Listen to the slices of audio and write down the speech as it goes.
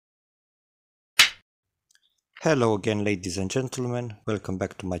Hello again, ladies and gentlemen, welcome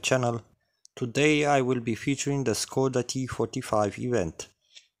back to my channel. Today I will be featuring the Skoda T45 event,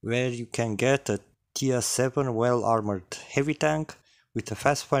 where you can get a Tier 7 well-armored heavy tank with a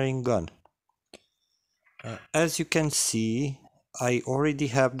fast-firing gun. As you can see, I already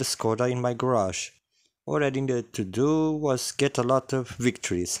have the Skoda in my garage. All I needed to do was get a lot of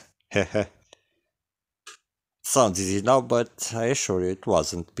victories. Hehe. Sounds easy now, but I assure you it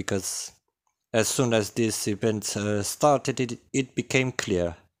wasn't, because as soon as this event started, it became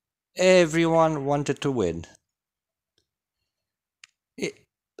clear. Everyone wanted to win.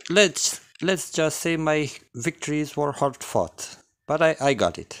 Let's just say my victories were hard fought, but I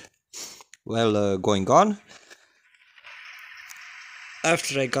got it. Well, going on.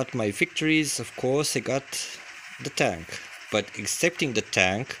 After I got my victories, of course, I got the tank. But excepting the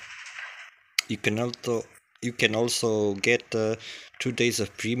tank, you can also get 2 days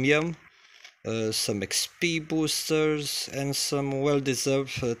of premium, some XP boosters, and some well-deserved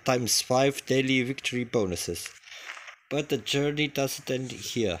 ×5 daily victory bonuses. But the journey doesn't end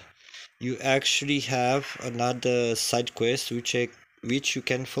here. You actually have another side quest which you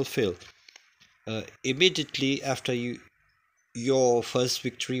can fulfill. Immediately after your first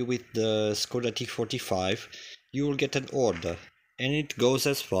victory with the Skoda T45, you will get an order, and it goes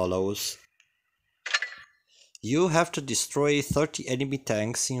as follows. You have to destroy 30 enemy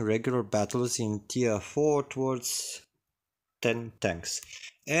tanks in regular battles in tier 4 towards 10 tanks,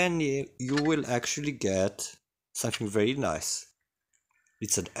 and you will actually get something very nice.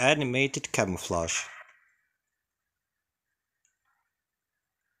 It's an animated camouflage.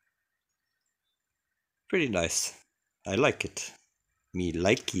 Pretty nice. I like it. Me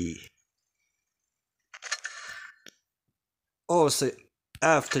likey. Also,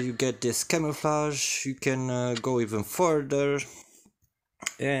 after you get this camouflage, you can go even further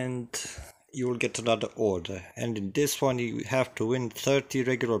and you will get another order. And in this one you have to win 30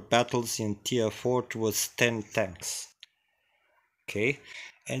 regular battles in tier 4 towards 10 tanks. Okay,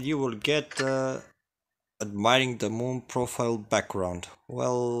 and you will get admiring the moon profile background.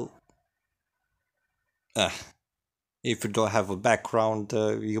 Well, if you don't have a background,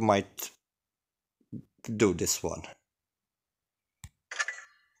 you might do this one.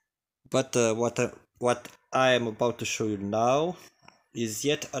 But what I am about to show you now is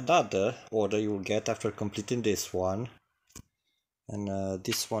yet another order you will get after completing this one. And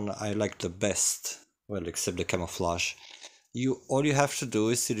this one I like the best, well, except the camouflage. All you have to do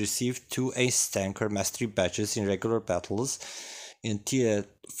is to receive 2 Ace Tanker Mastery Badges in regular battles in tier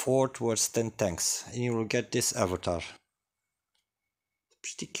 4 towards 10 tanks, and you will get this avatar.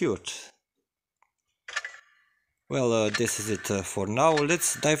 Pretty cute. Well, this is it for now.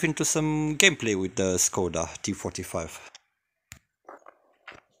 Let's dive into some gameplay with the Skoda T45.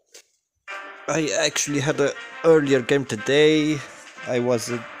 I actually had an earlier game today. I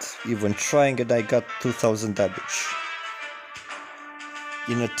wasn't even trying and I got 2000 damage.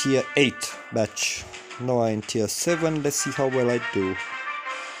 In a tier 8 match. Now I'm in tier 7, let's see how well I do.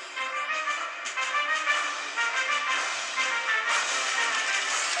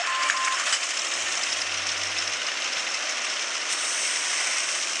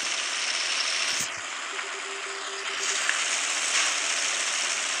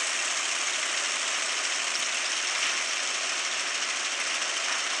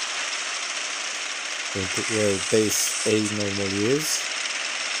 Going to where base A normally is.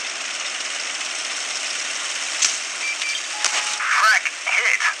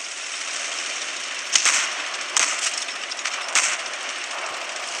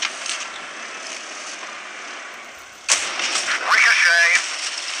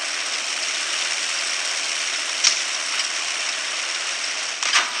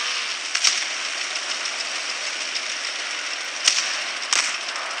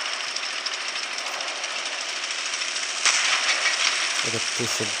 Gotta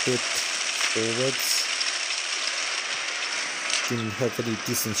push a bit forwards. Didn't have any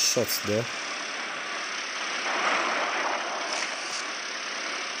decent shots there.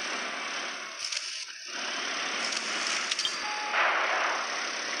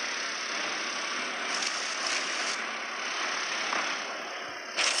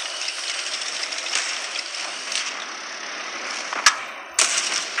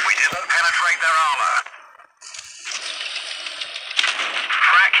 We didn't penetrate their armor.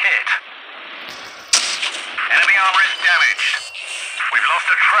 Hit. Enemy armor is damaged. We've lost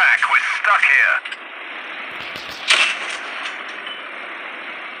a track. We're stuck here.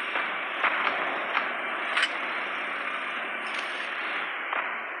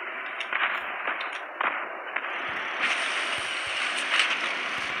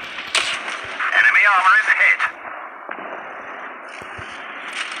 Enemy armor is hit.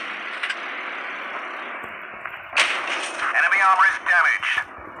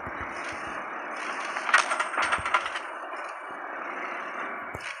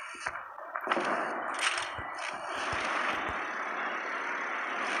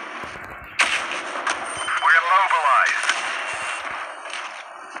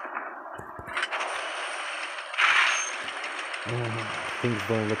 things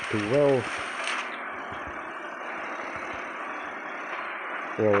don't look too well.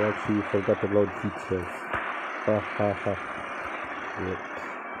 Oh, actually, you forgot to load details. Ha ha ha. Yep.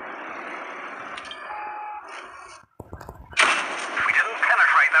 We didn't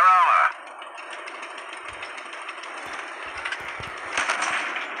penetrate their armor.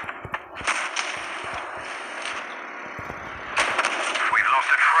 We've lost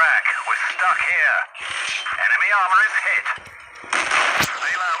a track. We're stuck here. Enemy armor is hit.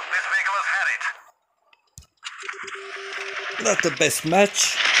 Sail out. This vehicle has had it. Not the best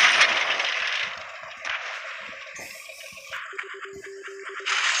match.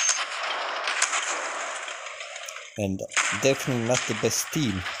 And definitely not the best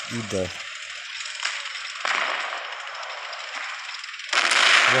team either.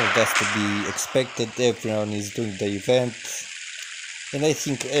 Well, that's to be expected. Everyone is doing the event, and I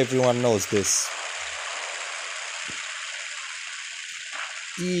think everyone knows this.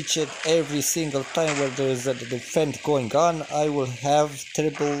 Each and every single time where there is an event going on, I will have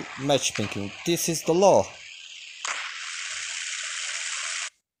terrible matchmaking. This is the law.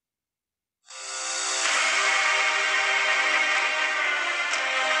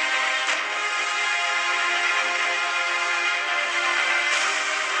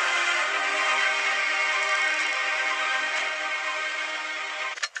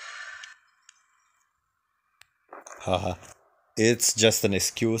 Haha, it's just an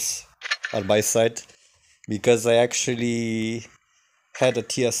excuse on my side, because I actually had a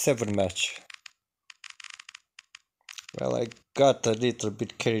tier 7 match. Well, I got a little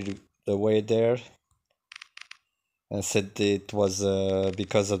bit carried away there and said it was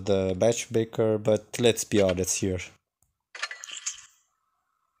because of the matchmaker, but let's be honest here.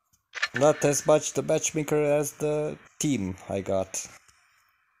 Not as much the matchmaker as the team I got.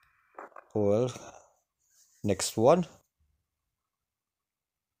 Well, next one.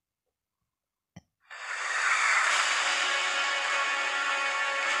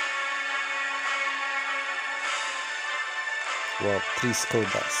 Well, 3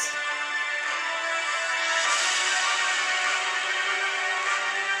 Skodas.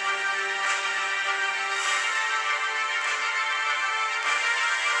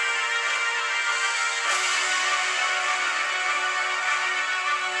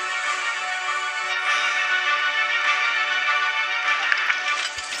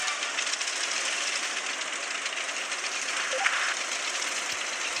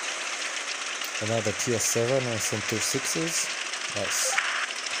 Another tier 7 and some tier 6s. Nice.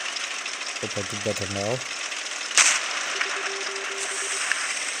 Hope I do better now.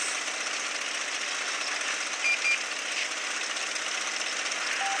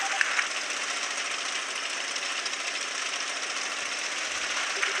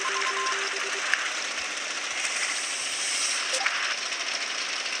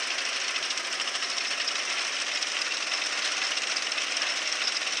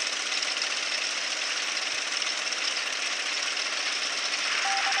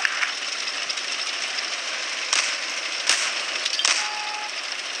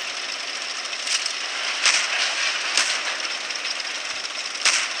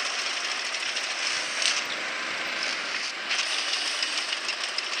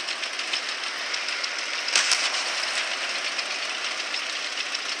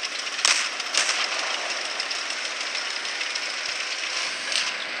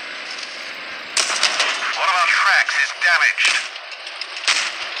 Damaged.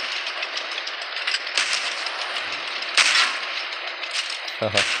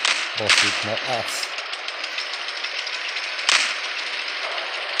 Haha, boss with my ass.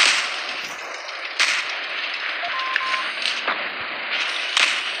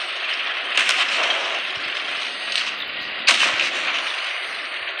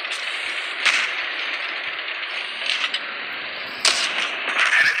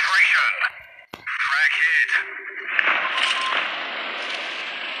 Penetration. Frag hit.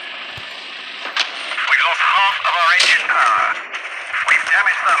 We've lost half of our engine power. We've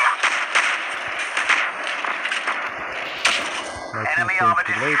damaged them. Enemy armor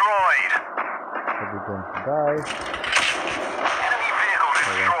destroyed. Probably going to die. Enemy vehicle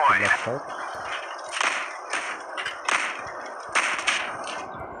destroyed.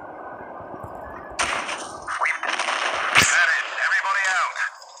 We've had it. Everybody out.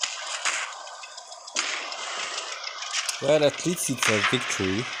 Well, at least it's a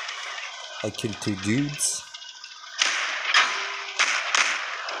victory. I killed 2 dudes.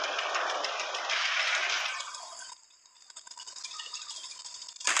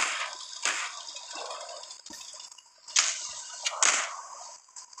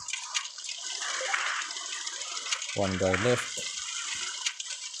 One guy left.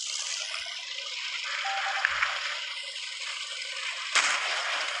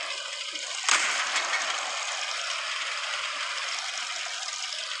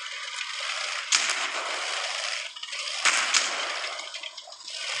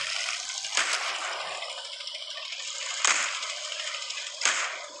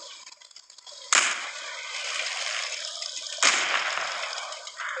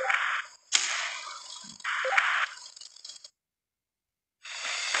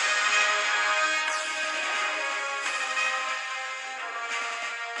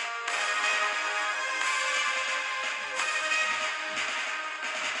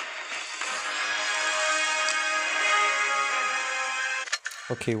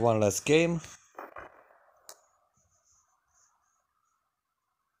 Okay, one last game.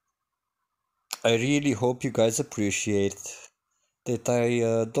 I really hope you guys appreciate that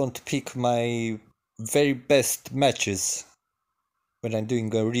I don't pick my very best matches when I'm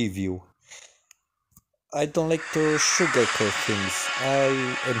doing a review. I don't like to sugarcoat things.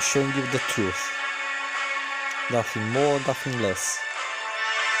 I am showing you the truth. Nothing more, nothing less.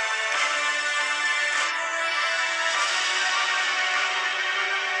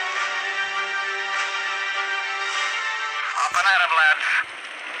 Up and at 'em, lads.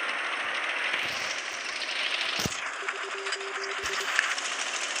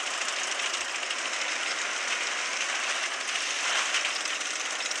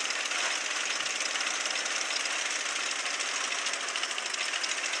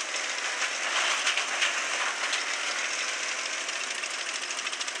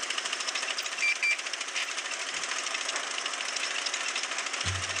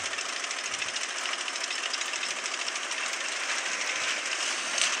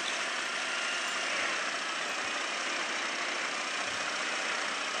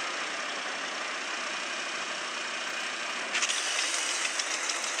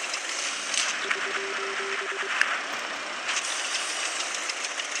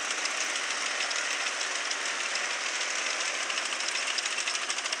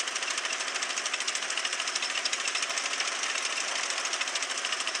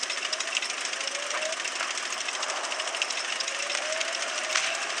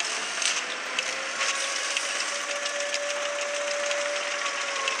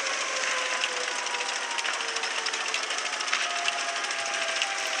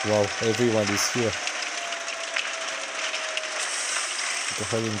 Wow, everyone is here. Go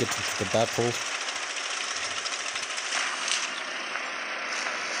ahead and get into the battle.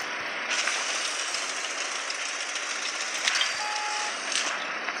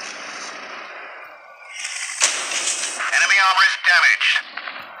 Enemy armor is damaged.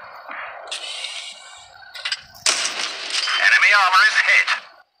 Enemy armor is hit.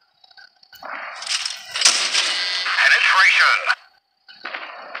 Penetration.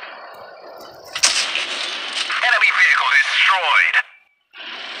 Enemy vehicle destroyed.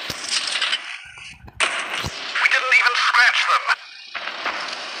 We didn't even scratch them.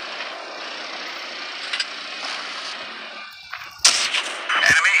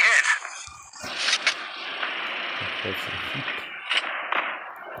 Enemy hit.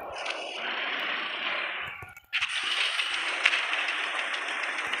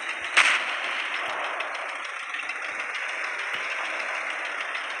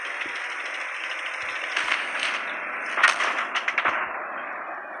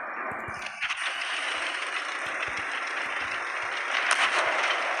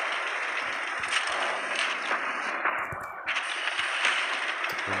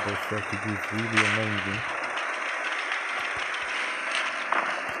 Their strategy is really amazing.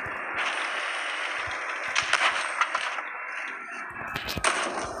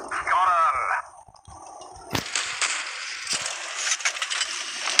 Got 'em.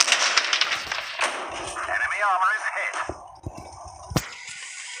 Enemy armor is hit.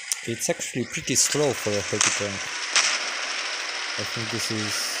 It's actually pretty slow for a heavy tank. I think this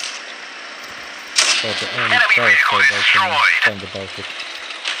is about the only Enemy part vehicle that I can destroyed. find about it.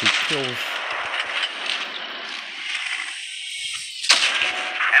 It kills.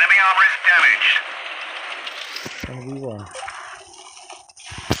 Enemy armor is damaged. And we won.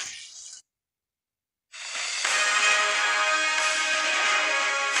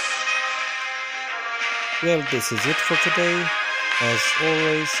 Well, this is it for today. As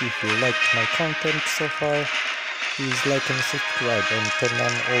always, if you liked my content so far, please like and subscribe and turn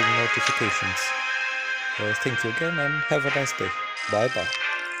on all notifications. Thank you again and have a nice day. Bye bye.